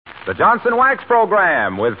the Johnson Wax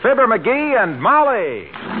Program with Fibber, MCGee, and Molly.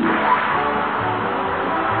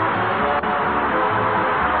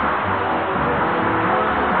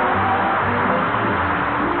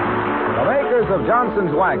 The makers of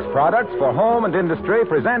Johnson's Wax products for home and industry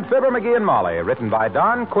present Fibber, MCGee, and Molly, written by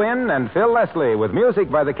Don Quinn and Phil Leslie, with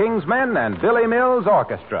music by the King's Men and Billy Mills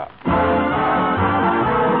Orchestra.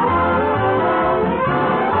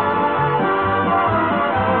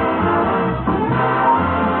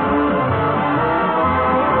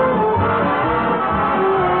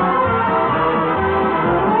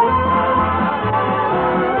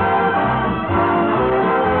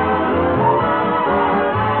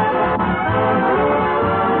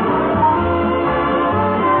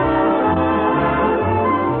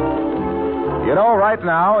 You know, right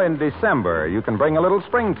now in December, you can bring a little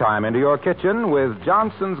springtime into your kitchen with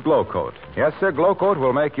Johnson's Glow Coat. Yes, sir, Glow Coat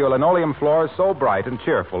will make your linoleum floors so bright and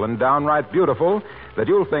cheerful and downright beautiful that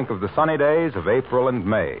you'll think of the sunny days of April and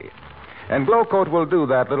May. And Glow Coat will do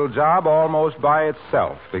that little job almost by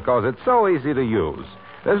itself because it's so easy to use.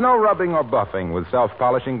 There's no rubbing or buffing with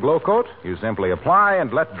self-polishing Glow Coat. You simply apply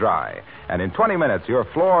and let dry. And in 20 minutes, your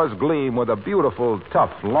floors gleam with a beautiful,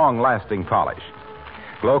 tough, long-lasting polish.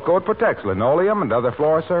 Glow Coat protects linoleum and other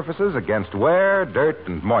floor surfaces against wear, dirt,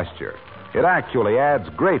 and moisture. It actually adds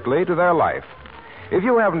greatly to their life. If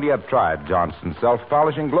you haven't yet tried Johnson's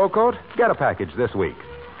self-polishing Glow Coat, get a package this week.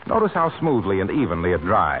 Notice how smoothly and evenly it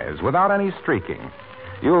dries without any streaking.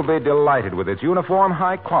 You'll be delighted with its uniform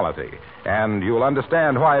high quality, and you'll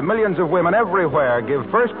understand why millions of women everywhere give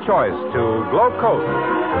first choice to Glow Coat.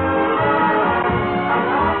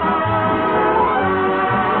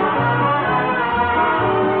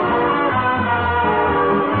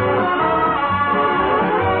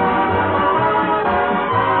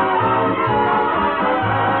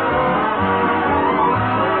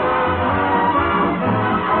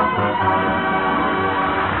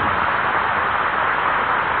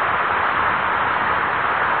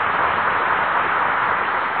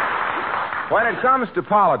 When it comes to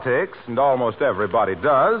politics, and almost everybody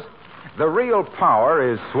does, the real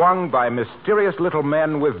power is swung by mysterious little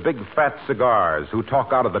men with big fat cigars who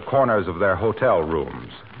talk out of the corners of their hotel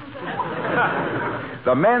rooms.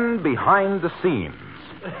 The men behind the scenes.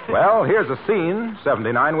 Well, here's a scene,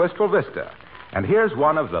 79 Wistful Vista. And here's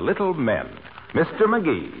one of the little men, Mr.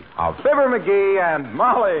 MCGee, of Fibber, MCGee, and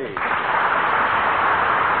Molly.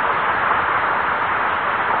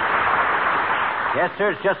 Yes,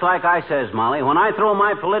 sir, it's just like I says, Molly. When I throw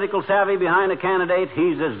my political savvy behind a candidate,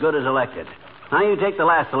 he's as good as elected. Now, you take the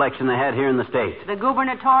last election they had here in the state. The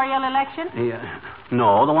gubernatorial election?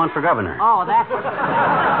 No, the one for governor. Oh, that.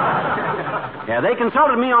 Yeah, they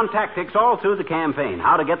consulted me on tactics all through the campaign.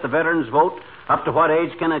 How to get the veterans' vote, up to what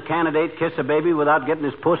age can a candidate kiss a baby without getting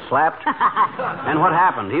his puss slapped. And what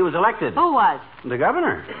happened? He was elected. Who was? The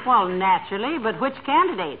governor. Well, naturally, but which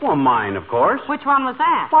candidate? Well, mine, of course. Which one was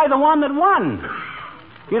that? Why, the one that won.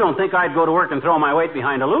 You don't think I'd go to work and throw my weight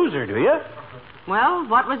behind a loser, do you? Well,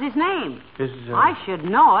 what was his name? I should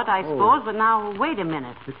know it, I suppose, but now, wait a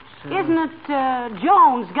minute. Isn't it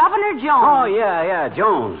Jones, Governor Jones? Oh, yeah,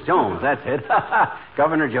 Jones, that's it.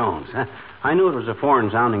 Governor Jones. I knew it was a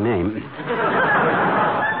foreign-sounding name.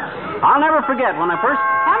 I'll never forget when I first...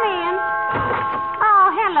 Come in. Oh,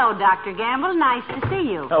 hello, Dr. Gamble. Nice to see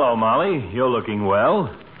you. Hello, Molly. You're looking well.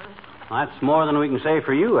 That's more than we can say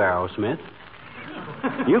for you, Arrowsmith.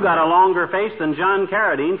 You got a longer face than John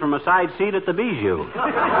Carradine from a side seat at the Bijou.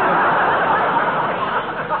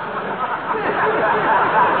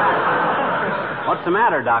 What's the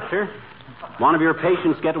matter, Doctor? One of your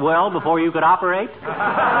patients get well before you could operate?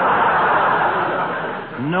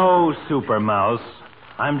 No, Super Mouse.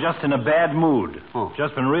 I'm just in a bad mood. Oh.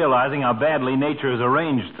 Just been realizing how badly nature has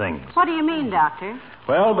arranged things. What do you mean, Doctor?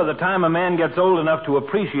 Well, by the time a man gets old enough to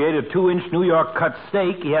appreciate a 2-inch New York cut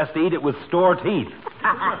steak, he has to eat it with store teeth.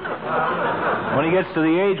 When he gets to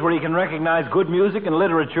the age where he can recognize good music and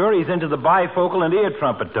literature, he's into the bifocal and ear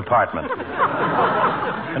trumpet department.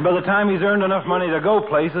 And by the time he's earned enough money to go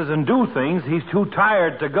places and do things, he's too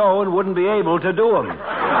tired to go and wouldn't be able to do them.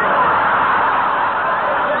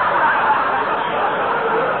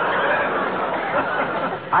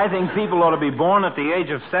 I think people ought to be born at the age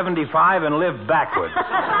of 75 and live backwards.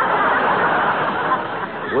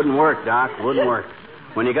 Wouldn't work, Doc. Wouldn't work.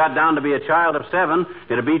 When you got down to be a child of 7,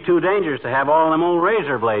 it'd be too dangerous to have all them old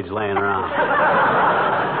razor blades laying around.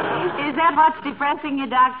 Is that what's depressing you,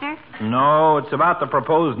 Doctor? No, it's about the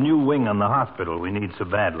proposed new wing on the hospital we need so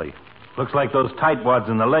badly. Looks like those tightwads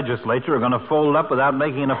in the legislature are going to fold up without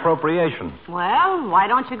making an appropriation. Well, why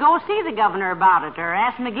don't you go see the governor about it, or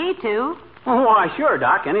ask MCGee to? Oh, why, sure,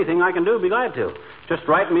 Doc. Anything I can do, be glad to. Just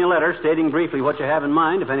write me a letter stating briefly what you have in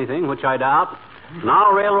mind, if anything, which I doubt, and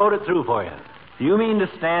I'll railroad it through for you. You mean to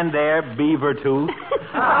stand there, beaver tooth? Mean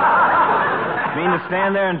to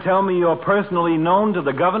stand there and tell me you're personally known to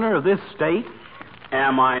the governor of this state?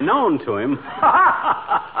 Am I known to him?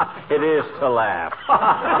 It is to laugh.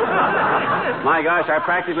 My gosh, I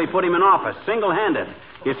practically put him in office, single-handed.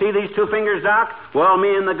 You see these two fingers, Doc? Well,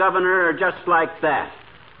 me and the governor are just like that.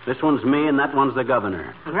 This one's me and that one's the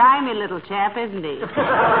governor. Grimy little chap, isn't he?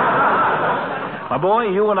 My boy,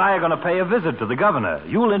 you and I are going to pay a visit to the governor.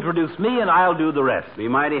 You'll introduce me and I'll do the rest. Be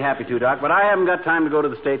mighty happy to, Doc, but I haven't got time to go to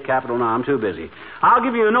the state capitol now. I'm too busy. I'll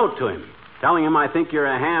give you a note to him, telling him I think you're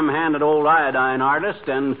a ham-handed old iodine artist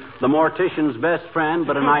and the mortician's best friend,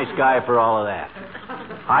 but a nice guy for all of that.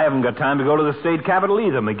 I haven't got time to go to the state capitol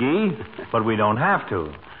either, McGee, but we don't have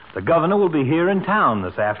to. The governor will be here in town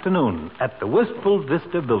this afternoon at the Wistful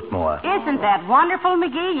Vista Biltmore. Isn't that wonderful,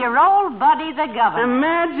 McGee? Your old buddy, the governor.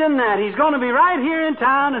 Imagine that. He's going to be right here in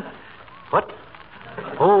town. And... What?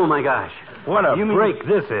 Oh, my gosh. What a break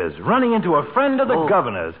this is. Running into a friend of the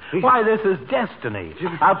governor's. Why, this is destiny.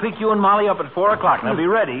 I'll pick you and Molly up at 4 o'clock. Now, be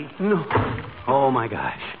ready. No. Oh, my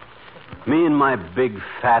gosh. Me and my big,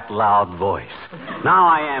 fat, loud voice. Now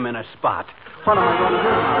I am in a spot. What am I going to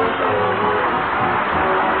do?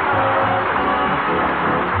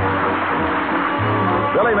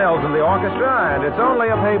 Billy Mills in the orchestra, and It's Only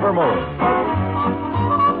a Paper Moon.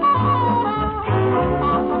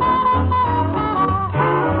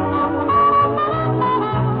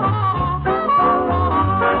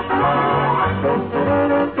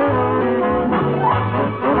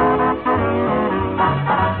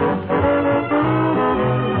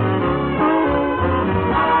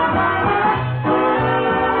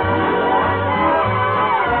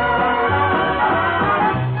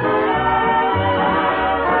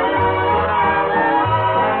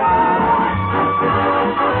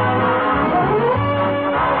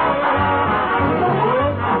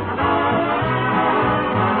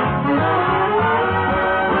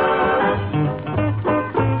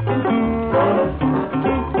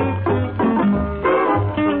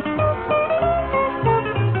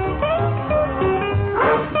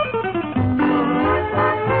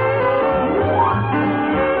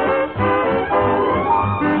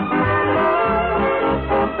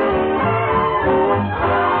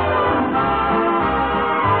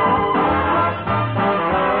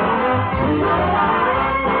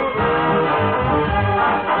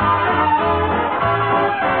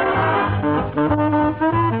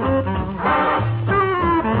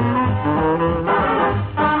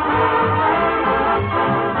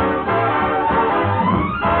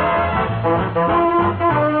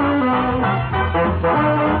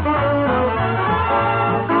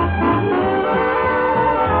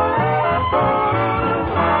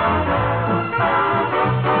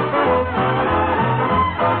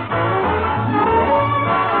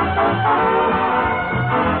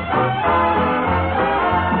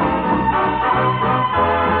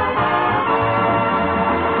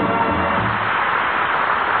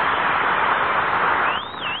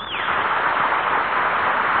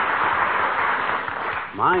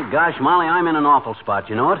 My gosh, Molly, I'm in an awful spot,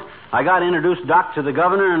 you know it? I got introduced, Doc, to the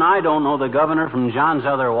governor, and I don't know the governor from John's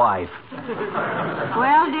other wife.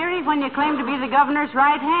 Well, dearie, when you claim to be the governor's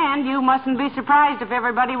right hand, you mustn't be surprised if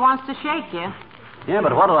everybody wants to shake you. Yeah,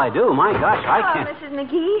 but what'll I do? My gosh, I can't... Mrs.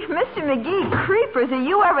 McGee. Mr. McGee, creepers, are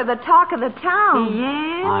you ever the talk of the town?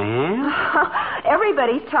 Yes? I am?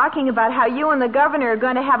 Everybody's talking about how you and the governor are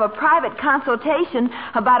going to have a private consultation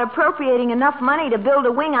about appropriating enough money to build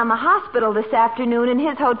a wing on the hospital this afternoon in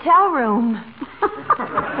his hotel room.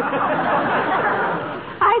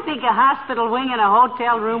 I think a hospital wing in a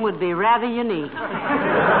hotel room would be rather unique.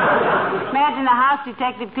 Imagine a house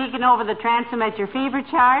detective peeking over the transom at your fever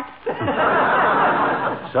chart.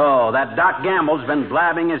 So, that Doc Gamble's been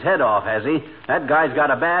blabbing his head off, has he? That guy's got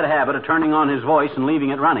a bad habit of turning on his voice and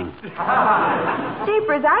leaving it running.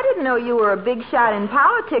 Jeepers, I didn't know you were a big shot in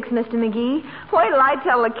politics, Mr. McGee. Wait till I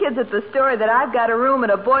tell the kids at the store that I've got a room at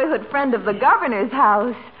a boyhood friend of the governor's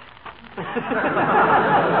house.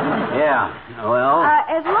 Yeah, well...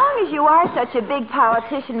 As long as you are such a big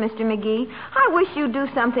politician, Mr. McGee, I wish you'd do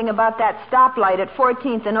something about that stoplight at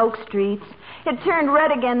 14th and Oak Streets. It turned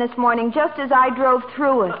red again this morning just as I drove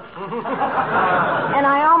through it. And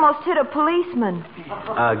I almost hit a policeman.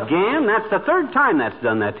 Again? That's the third time that's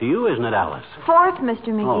done that to you, isn't it, Alice? Fourth, Mr.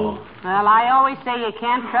 McGee. Oh. Well, I always say you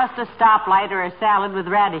can't trust a stoplight or a salad with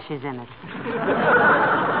radishes in it.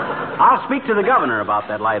 I'll speak to the governor about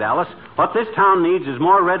that light, Alice. What this town needs is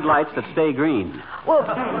more red lights that stay green. Well...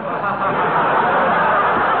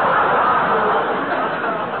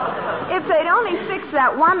 they'd only fix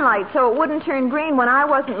that one light so it wouldn't turn green when I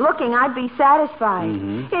wasn't looking, I'd be satisfied.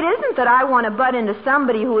 Mm-hmm. It isn't that I want to butt into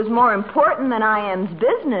somebody who is more important than I am's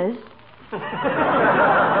business.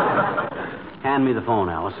 Hand me the phone,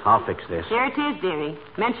 Alice. I'll fix this. Here it is, dearie.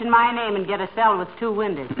 Mention my name and get a cell with 2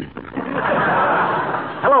 windows.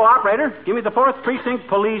 Hello, operator. Give me the 4th Precinct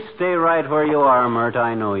Police. Stay right where you are, Mert.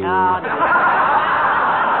 I know you.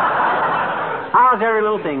 How's every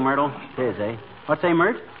little thing, Myrtle? It is, eh? What's say,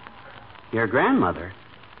 Mert? Your grandmother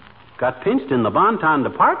got pinched in the Bonton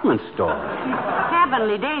department store.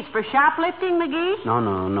 Heavenly days for shoplifting, McGee?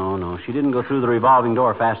 No. She didn't go through the revolving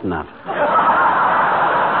door fast enough.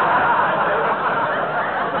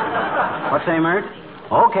 What's say, Mert?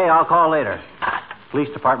 Okay, I'll call later. Police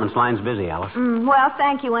department's line's busy, Alice. Well,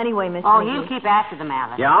 thank you anyway, Mr. Oh, McGee. he'll keep after them,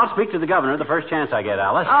 Alice. Yeah, I'll speak to the governor the first chance I get,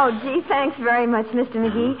 Alice. Oh, gee, thanks very much, Mr.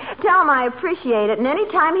 McGee. Tell him I appreciate it, and any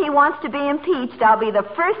time he wants to be impeached, I'll be the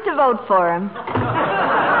first to vote for him.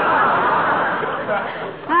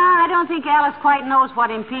 I don't think Alice quite knows what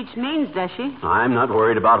impeached means, does she? I'm not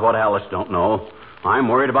worried about what Alice don't know. I'm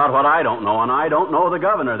worried about what I don't know, and I don't know the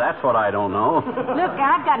governor. That's what I don't know. Look,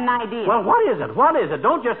 I've got an idea. Well, what is it? What is it?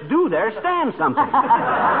 Don't just do there. Stand something.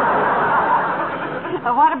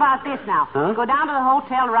 What about this now? Huh? Go down to the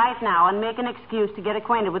hotel right now and make an excuse to get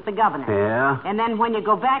acquainted with the governor. Yeah? And then when you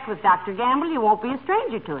go back with Dr. Gamble, you won't be a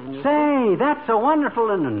stranger to him. Say, that's a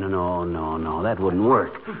wonderful... No, that wouldn't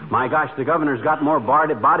work. My gosh, the governor's got more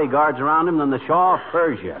bodyguards around him than the Shah of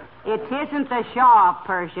Persia. It isn't the Shah of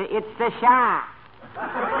Persia, it's the Shah.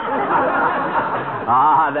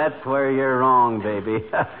 That's where you're wrong, baby.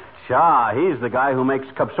 Shah, he's the guy who makes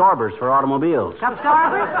absorbers for automobiles.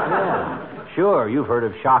 Absorbers? Yeah. Sure, you've heard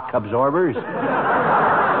of shock absorbers.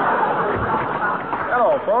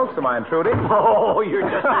 Hello, folks. Am I intruding? Oh, you're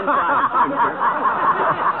just in time.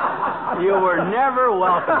 You were never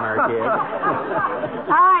welcome, her kid.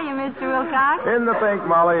 How are you, Mr. Wilcox? In the pink,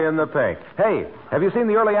 Molly, in the pink. Hey, have you seen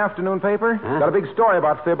the early afternoon paper? Huh? Got a big story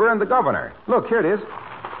about Fibber and the governor. Look, here it is.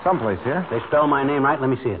 Someplace here. They spell my name right? Let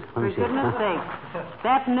me see it. For goodness sake.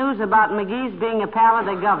 That news about McGee's being a pal of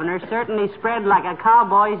the governor certainly spread like a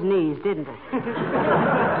cowboy's knees, didn't it?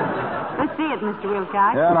 Let's see it, Mr.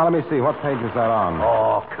 Wilcox. Yeah, now let me see. What page is that on?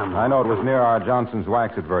 Oh, come on. I know it was near our Johnson's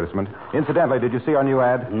Wax advertisement. Incidentally, did you see our new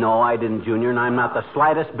ad? No, I didn't, Junior, and I'm not the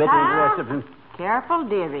slightest bit interested in... Careful,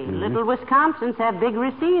 dearie. Little Wisconsins have big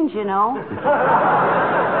racines, you know.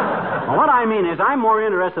 Well, what I mean is I'm more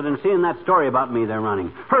interested in seeing that story about me they're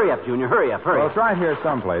running. Hurry up, Junior. Hurry up. Well, it's right here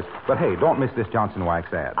someplace. But hey, don't miss this Johnson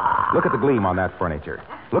Wax ad. Look at the gleam on that furniture.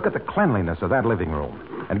 Look at the cleanliness of that living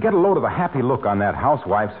room. And get a load of the happy look on that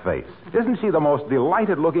housewife's face. Isn't she the most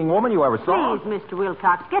delighted-looking woman you ever saw? Please, Mr.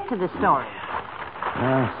 Wilcox, get to the story.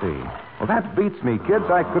 I see. Well, that beats me, kids.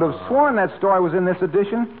 I could have sworn that story was in this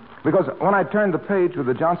edition. Because when I turned the page with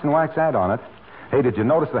the Johnson Wax ad on it... Hey, did you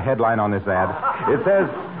notice the headline on this ad? It says,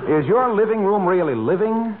 is your living room really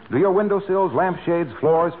living? Do your windowsills, lampshades,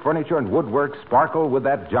 floors, furniture, and woodwork sparkle with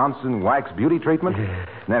that Johnson Wax beauty treatment? And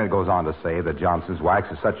then it goes on to say that Johnson's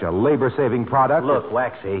Wax is such a labor-saving product. Look,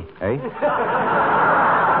 Waxy. Hey?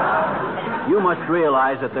 You must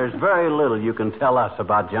realize that there's very little you can tell us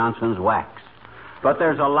about Johnson's Wax. But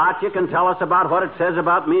there's a lot you can tell us about what it says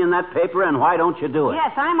about me in that paper, and why don't you do it?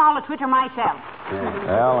 Yes, I'm all a Twitter myself.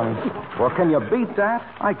 Well, can you beat that?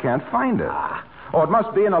 I can't find it. Oh, it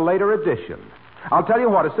must be in a later edition. I'll tell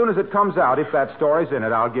you what, as soon as it comes out, if that story's in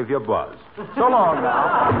it, I'll give you a buzz. So long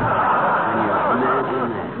now.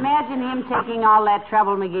 Imagine him taking all that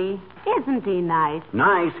trouble, McGee. Isn't he nice?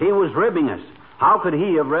 Nice? He was ribbing us. How could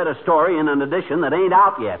he have read a story in an edition that ain't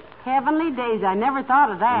out yet? Heavenly days, I never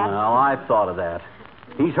thought of that. Well, I've thought of that.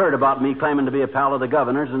 He's heard about me claiming to be a pal of the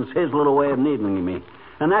governor's, and it's his little way of needling me.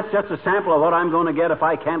 And that's just a sample of what I'm going to get if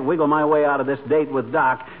I can't wiggle my way out of this date with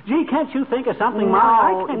Doc. Gee, can't you think of something,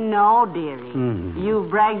 Molly? No, dearie. You've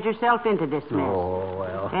bragged yourself into this mess. Oh,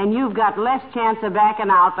 well. And you've got less chance of backing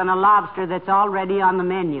out than a lobster that's already on the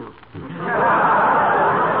menu.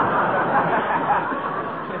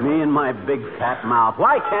 Me and my big fat mouth.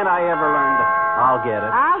 Why can't I ever learn to... I'll get it.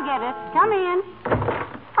 I'll get it. Come in.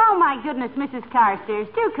 Oh, my goodness, Mrs. Carstairs.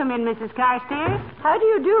 Do come in, Mrs. Carstairs. How do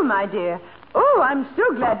you do, my dear? Oh, I'm so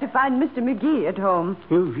glad to find Mr. McGee at home.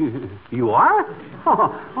 You are?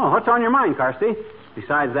 Oh, what's on your mind, Carsty?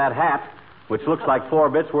 Besides that hat, which looks like 4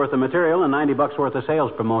 bits worth of material and $90 worth of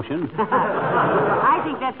sales promotion. I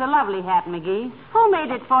think that's a lovely hat, McGee. Who made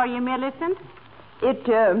it for you, Millicent?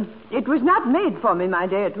 It was not made for me, my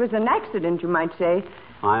dear. It was an accident, you might say.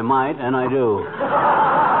 I might, and I do.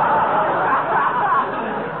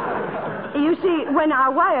 You see, when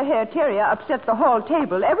our wire-hair terrier upset the hall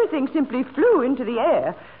table, everything simply flew into the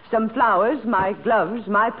air. some flowers, my gloves,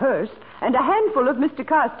 my purse, and a handful of Mr.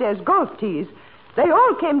 Carstairs' golf tees. They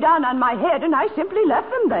all came down on my head, and I simply left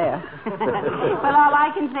them there. Well, all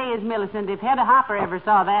I can say is, Millicent, if Hedda Hopper ever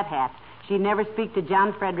saw that hat, she'd never speak to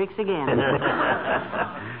John Fredericks again.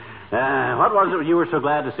 What was it you were so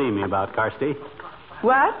glad to see me about, Carsty?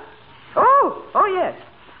 What? Oh, yes.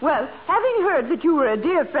 Well, having heard that you were a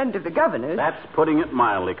dear friend of the governor's... That's putting it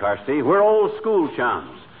mildly, Carsty. We're old school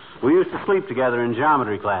chums. We used to sleep together in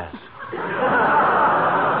geometry class.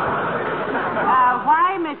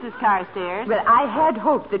 Why, Mrs. Carstairs? Well, I had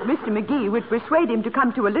hoped that Mr. McGee would persuade him to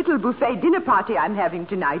come to a little buffet dinner party I'm having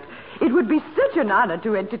tonight. It would be such an honor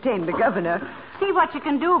to entertain the governor. See what you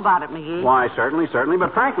can do about it, McGee. Why, certainly.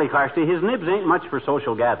 But frankly, Carsty, his nibs ain't much for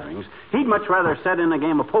social gatherings. He'd much rather set in a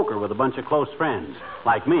game of poker with a bunch of close friends,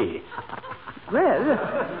 like me. Well,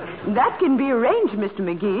 that can be arranged, Mr.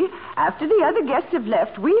 McGee. After the other guests have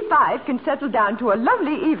left, we 5 can settle down to a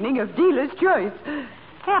lovely evening of dealer's choice.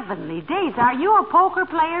 Heavenly days. Are you a poker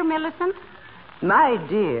player, Millicent? My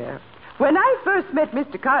dear, when I first met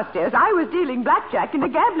Mr. Carstairs, I was dealing blackjack in a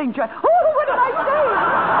gambling joint. Oh, what did I say?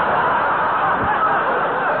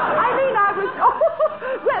 I mean, I was... Oh,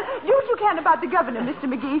 well, do what you can about the governor, Mr.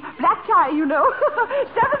 McGee. Black tie, you know.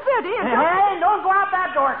 7:30. Hey, don't go out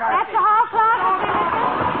that door, Carsty. That's the hall clock.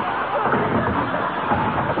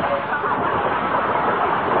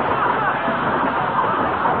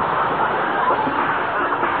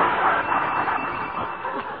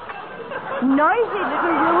 Noisy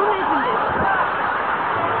little room, isn't it?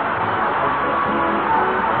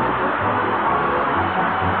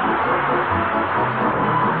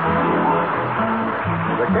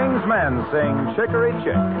 The King's Men sing Chicory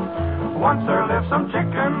Chick. Once there lived some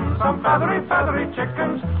chickens, some feathery, feathery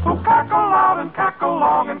chickens, who cackle loud and cackle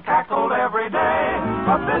long and cackled every day.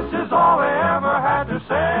 But this is all they ever had to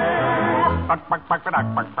say. Then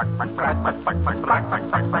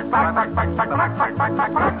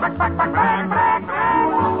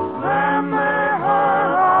they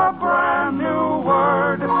heard a brand new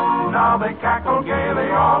word. Now they cackle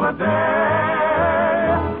gaily all the day.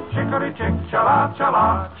 Chicory chick, chala,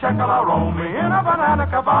 chala, checkala, roll me in a banana,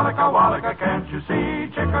 kabalika, wallika, can't you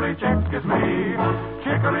see? Chicory chick is me.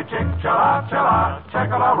 Chicory chick, chala, chala,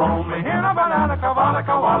 checkala, roll me in a banana,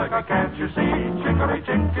 kabalika, wallika, can't you see? Chicory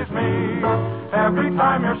chick is me. Every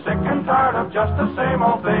time you're sick and tired of just the same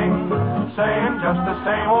old thing, saying just the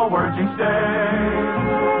same old words each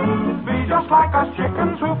day. Be just like us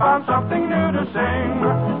chickens who found something new to sing.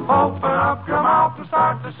 Open up your mouth and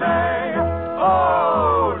start to say,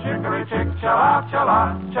 oh, chicory chick, chala,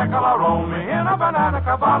 chala, checkala, roll me in a banana,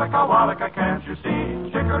 kabalika, wallika, can't you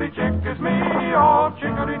see? Chicory chick is me, oh,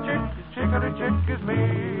 chicory chick is me.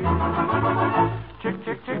 Chick,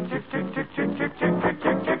 chick, chick, chick, chick, chick, chick, chick, chick, chick,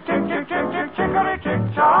 chick, chick, chick, chick, chick, chick, chicory chick,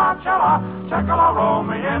 chala, chala, checkala, roll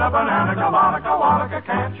me in a banana, kabalika, wallika,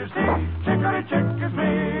 can't you see? Chicory chick is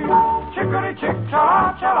me. Chicory chick,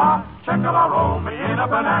 chala, chala, checkala, roll me in a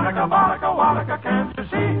banana, kabalika, wallika, can't you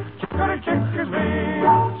see? Chicory chick is me.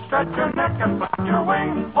 Stretch your neck and flap your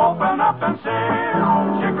wing, open up and sing.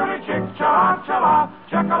 Chicory chick, chala, chala,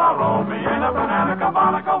 checkala, roll me in a banana,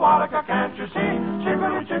 kabalika, wallika, can't you see?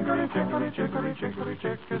 Chicory, chicory, chicory, chicory, chicory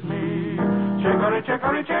chick is me. Chicory,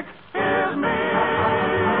 chicory chick is me.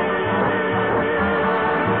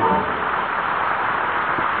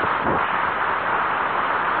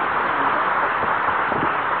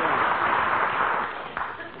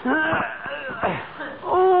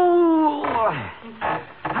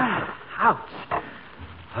 Ouch.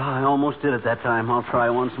 Oh, I almost did it that time. I'll try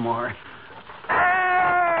once more.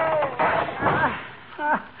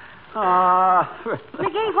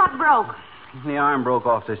 McGee, what broke? The arm broke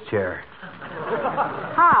off this chair.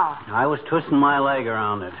 How? I was twisting my leg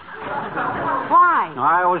around it. Why?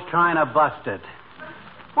 I was trying to bust it.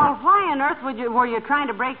 Well, why on earth were you trying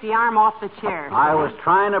to break the arm off the chair? I was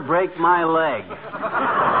trying to break my leg.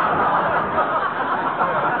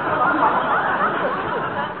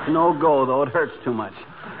 No go, though. It hurts too much.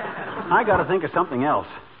 I got to think of something else.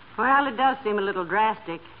 Well, it does seem a little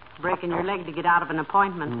drastic, breaking your leg to get out of an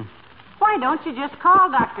appointment. Why don't you just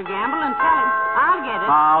call Dr. Gamble and tell him?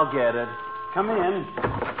 I'll get it. Come in.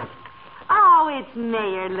 Oh, it's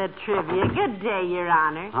Mayor Latrivia. Good day, Your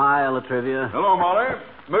Honor. Hi, Latrivia. Hello, Molly.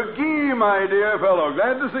 McGee, my dear fellow.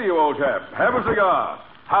 Glad to see you, old chap. Have a cigar.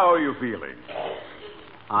 How are you feeling?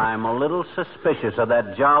 I'm a little suspicious of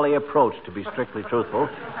that jolly approach, to be strictly truthful.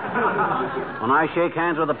 When I shake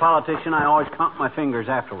hands with a politician, I always count my fingers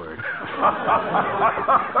afterward.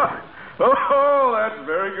 Oh, that's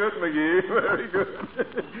very good, McGee. Very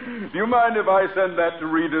good. Do you mind if I send that to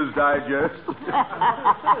Reader's Digest?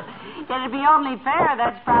 It'd be only fair.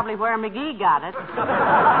 That's probably where McGee got it.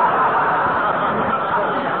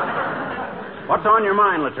 What's on your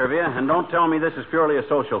mind, Latrivia? And don't tell me this is purely a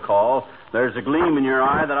social call. There's a gleam in your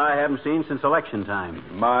eye that I haven't seen since election time.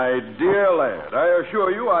 My dear lad, I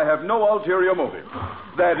assure you I have no ulterior motive.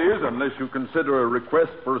 That is, unless you consider a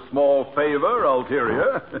request for a small favor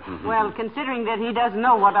ulterior. Well, considering that he doesn't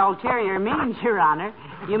know what ulterior means, Your Honor,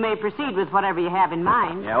 you may proceed with whatever you have in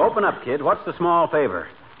mind. Yeah, open up, kid. What's the small favor?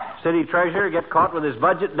 City treasurer get caught with his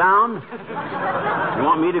budget down? You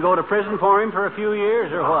want me to go to prison for him for a few years,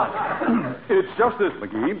 or what? It's just this,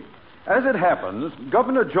 McGee. As it happens,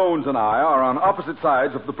 Governor Jones and I are on opposite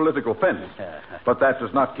sides of the political fence. But that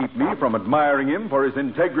does not keep me from admiring him for his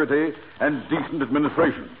integrity and decent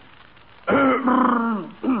administration.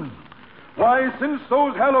 Why, since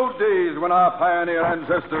those hallowed days when our pioneer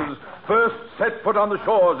ancestors first set foot on the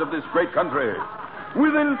shores of this great country,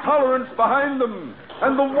 with intolerance behind them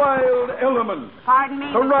and the wild elements, Pardon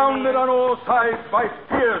me, surrounded on all sides by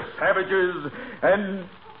fierce savages and...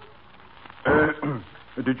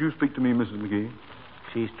 Did you speak to me, Mrs. McGee?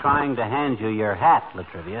 She's trying to hand you your hat,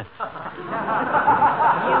 Latrivia.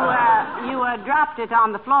 You dropped it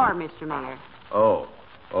on the floor, Mr. Mayor. Oh,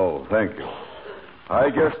 thank you. I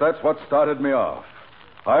guess that's what started me off.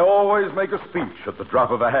 I always make a speech at the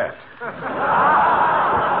drop of a hat.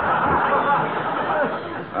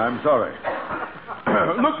 I'm sorry.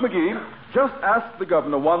 Look, McGee, just ask the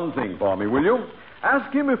governor one thing for me, will you?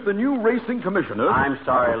 Ask him if the new racing commissioner... I'm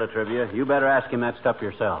sorry, Latrivia. You better ask him that stuff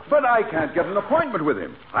yourself. But I can't get an appointment with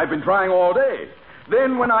him. I've been trying all day.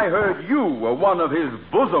 Then when I heard you were one of his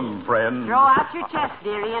bosom friends... Throw out your chest,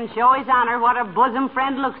 dearie, and show his honor what a bosom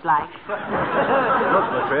friend looks like. Look,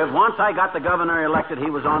 Latriv, once I got the governor elected,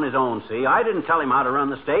 he was on his own, see? I didn't tell him how to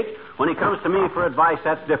run the state. When he comes to me for advice,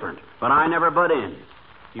 that's different. But I never butt in.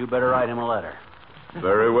 You better write him a letter.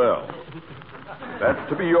 Very well. That's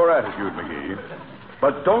to be your attitude, McGee.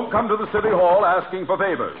 But don't come to the city hall asking for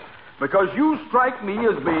favors, because you strike me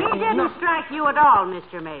as being... He didn't strike you at all,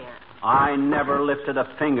 Mr. Mayor. I never lifted a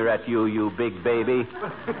finger at you, you big baby.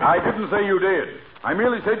 I didn't say you did. I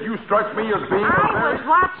merely said you struck me as being... I was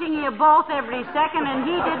watching you both every second, and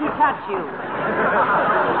he didn't touch you.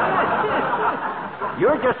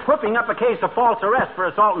 You're just whipping up a case of false arrest for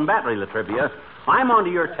assault and battery, Latrivia. I'm onto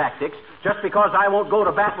your tactics just because I won't go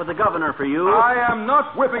to bat with the governor for you. I am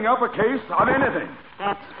not whipping up a case of anything.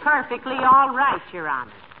 That's perfectly all right, Your Honor.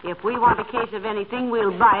 If we want a case of anything,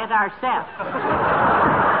 we'll buy it ourselves.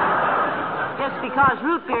 Just because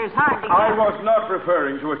root beer is hard to get... I was not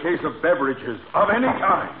referring to a case of beverages of any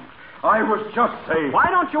kind. I was just saying... Why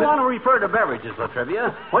don't you want to refer to beverages, Latrivia?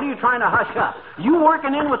 What are you trying to hush up? You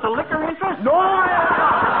working in with the liquor interest? No, I am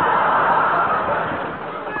not.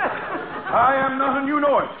 I am not, and you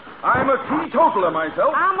know it. I'm a teetotaler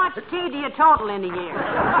myself. How much tea do you total in a year?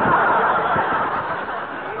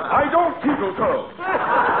 I don't teetotal.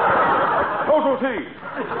 Total tea.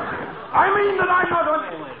 I mean that I'm not...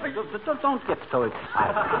 Don't get so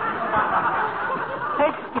excited.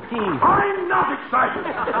 Take the tea. I'm not excited.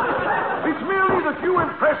 It's merely that you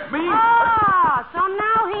impressed me. Oh, so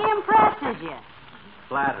now he impresses you.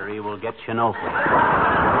 Flattery will get you nowhere.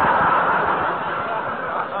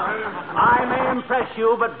 I may impress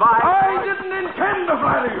you, but I didn't intend to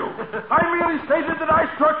flatter you. I merely stated that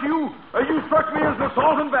I struck you. You struck me as the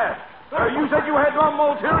salt and bat. You said you had some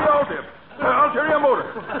ulterior motive.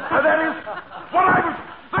 That is what I was...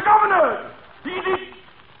 The governor! He did...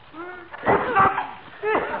 It's not...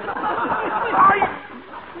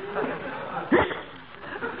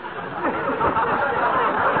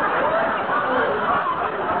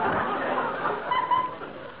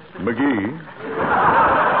 McGee?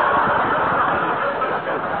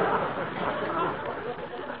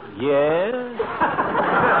 Yes?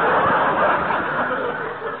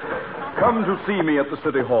 Come to see me at the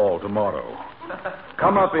City Hall tomorrow.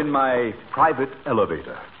 Come up in my private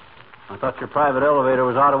elevator. I thought your private elevator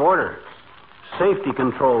was out of order. Safety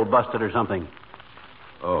control busted or something.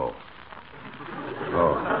 Oh.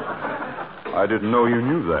 I didn't know you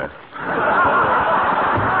knew that.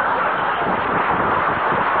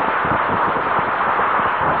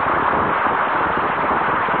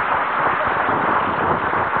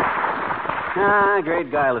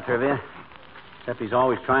 Great guy, Latrivia. Except he's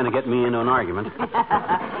always trying to get me into an argument.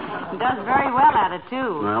 He does very well at it,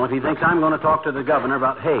 too. Well, if he thinks I'm going to talk to the governor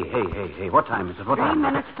about... Hey, what time is it? What 3 time?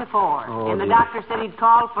 minutes to 4. Oh, and the dear. doctor said he'd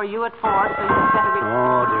call for you at 4, so you better be...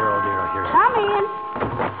 Oh, dear. Come in.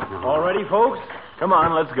 All ready, folks? Come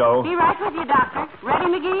on, let's go. Be right with you, Doctor. Ready,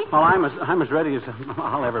 McGee? Well, I'm as ready as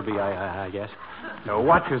I'll ever be, I guess. Now,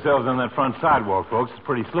 watch yourselves on that front sidewalk, folks. It's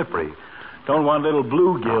pretty slippery. Don't want little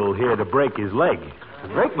bluegill here to break his leg.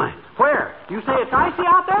 Break mine? Where? You say it's icy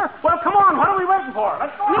out there? Well, come on. What are we waiting for?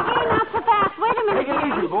 Let's go. McGee, not so fast. Wait a minute. Take it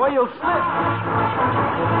easy, boy. You'll slip.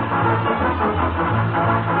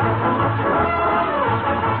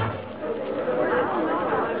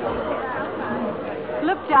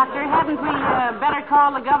 Look, Doctor, hadn't we better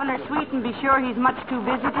call the governor's suite and be sure he's much too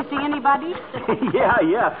busy to see anybody?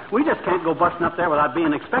 Yeah. We just can't go busting up there without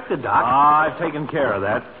being expected, Doc. I've taken care of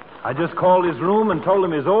that. I just called his room and told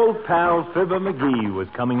him his old pal, Fibber McGee, was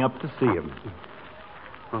coming up to see him.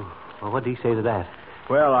 Oh, well, what did he say to that?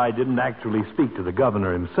 Well, I didn't actually speak to the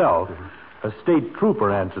governor himself. A state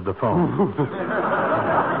trooper answered the phone.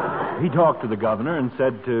 He talked to the governor and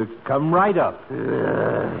said to come right up.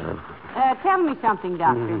 Tell me something,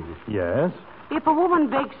 Doctor. Yes? If a woman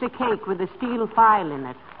bakes a cake with a steel file in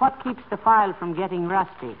it, what keeps the file from getting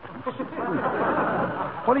rusty?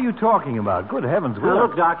 What are you talking about? Good heavens, Will.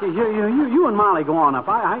 Look, Doc, you and Molly go on up.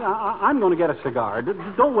 I'm going to get a cigar.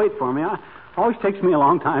 Don't wait for me. Always takes me a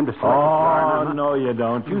long time to select a cigar. Oh, no, you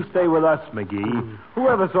don't. You stay with us, McGee.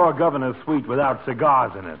 Whoever saw a governor's suite without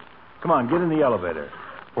cigars in it? Come on, get in the elevator.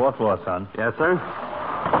 4th floor, son. Yes, sir.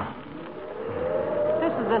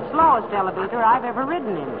 This is the slowest elevator I've ever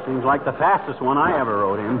ridden in. Seems like the fastest one I ever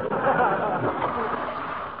rode in.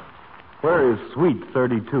 Where is suite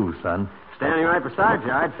 32, son? Standing right beside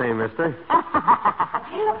you, I'd say, mister.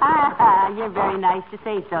 You're very nice to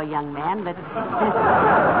say so, young man, but...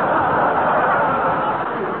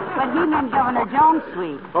 But he meant Governor Jones'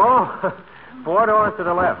 suite. Oh, 4 doors to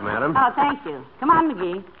the left, madam. Oh, thank you. Come on,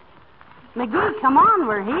 McGee. McGee, come on,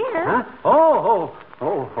 we're here. Huh? Oh,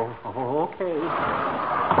 okay.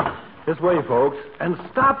 This way, folks. And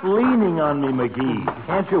stop leaning on me, McGee.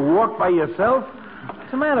 Can't you walk by yourself?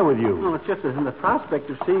 What's the matter with you? Well, it's just that in the prospect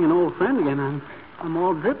of seeing an old friend again, I'm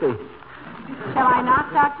all drippy. Shall I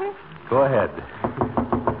knock, Doctor? Go ahead.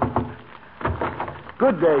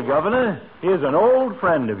 Good day, Governor. Here's an old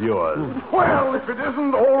friend of yours. Well, if it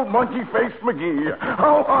isn't old monkey-faced McGee.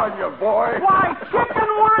 How are you, boy? Why, Chicken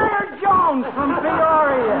Wire Jones from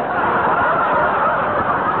Peoria.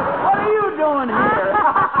 What are you doing here?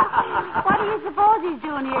 What do you suppose he's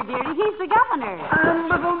doing here, dearie? He's the governor. And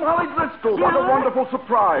little Molly Driscoll. What a wonderful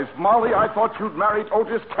surprise. Molly, I thought you'd married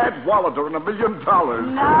Otis Cadwallader and $1 million.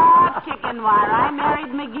 No, Chicken Wire. I married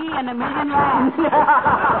McGee and $1 million less.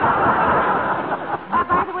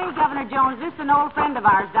 By the way, Governor Jones, this is an old friend of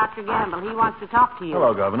ours, Dr. Gamble. He wants to talk to you.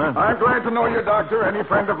 Hello, Governor. I'm glad to know you, Doctor. Any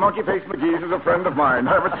friend of Monkey-Faced McGee's is a friend of mine.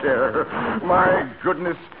 Have a chair. My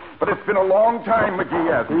goodness. But it's been a long time,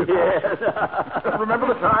 McGee, hasn't it? Yes. Remember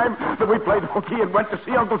the time that we played hooky and went to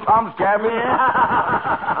see Uncle Tom's Cabin?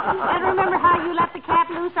 Yeah. And remember how you let the cat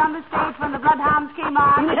loose on the stage when the bloodhounds came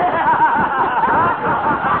on?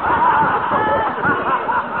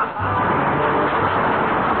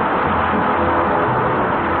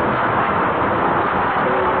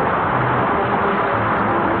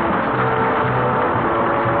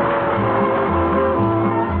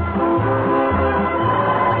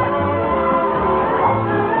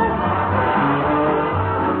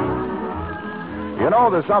 You know,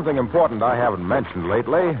 there's something important I haven't mentioned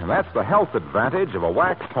lately, and that's the health advantage of a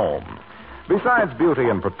waxed home. Besides beauty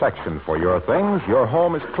and protection for your things, your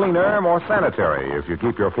home is cleaner, more sanitary if you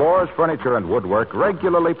keep your floors, furniture, and woodwork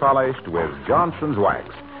regularly polished with Johnson's Wax.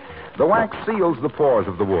 The wax seals the pores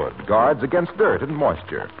of the wood, guards against dirt and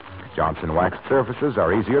moisture. Johnson waxed surfaces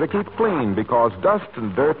are easier to keep clean because dust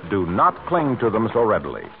and dirt do not cling to them so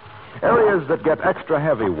readily. Areas that get extra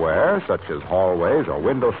heavy wear, such as hallways or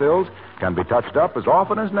windowsills, can be touched up as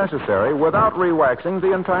often as necessary without re-waxing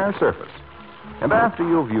the entire surface. And after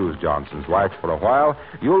you've used Johnson's Wax for a while,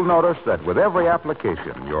 you'll notice that with every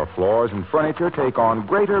application, your floors and furniture take on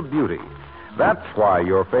greater beauty. That's why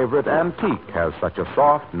your favorite antique has such a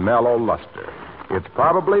soft, mellow luster. It's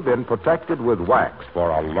probably been protected with wax for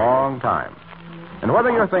a long time. And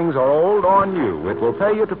whether your things are old or new, it will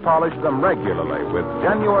pay you to polish them regularly with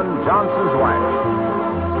genuine Johnson's Wax.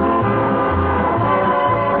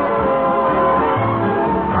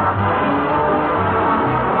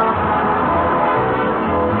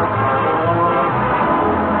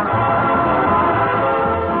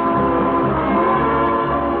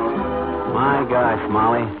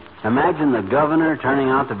 Molly, imagine the governor turning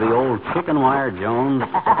out to be old Chicken Wire Jones.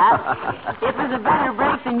 It was a better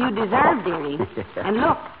break than you deserved, dearie. And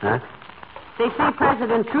look, they say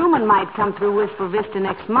President Truman might come through Wistful Vista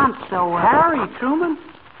next month, so... Harry Truman?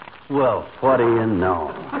 Well, what do you know?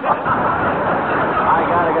 I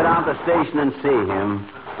gotta go down to the station and see him.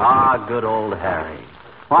 Ah, good old Harry.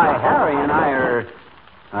 Why, Harry and I are...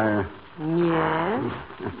 Yes?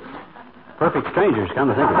 Perfect strangers, come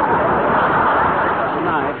to think of it. Good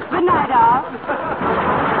night. Good night, all.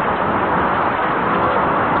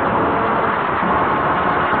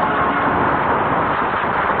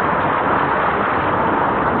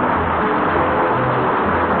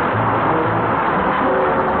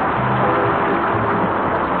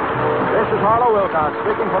 This is Harlow Wilcox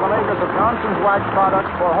speaking for the makers of Johnson's Wax products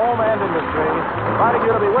for home and industry, inviting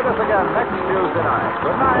you to be with us again next Tuesday night.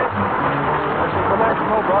 Good night. This is the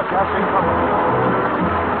National Broadcasting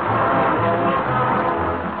Company.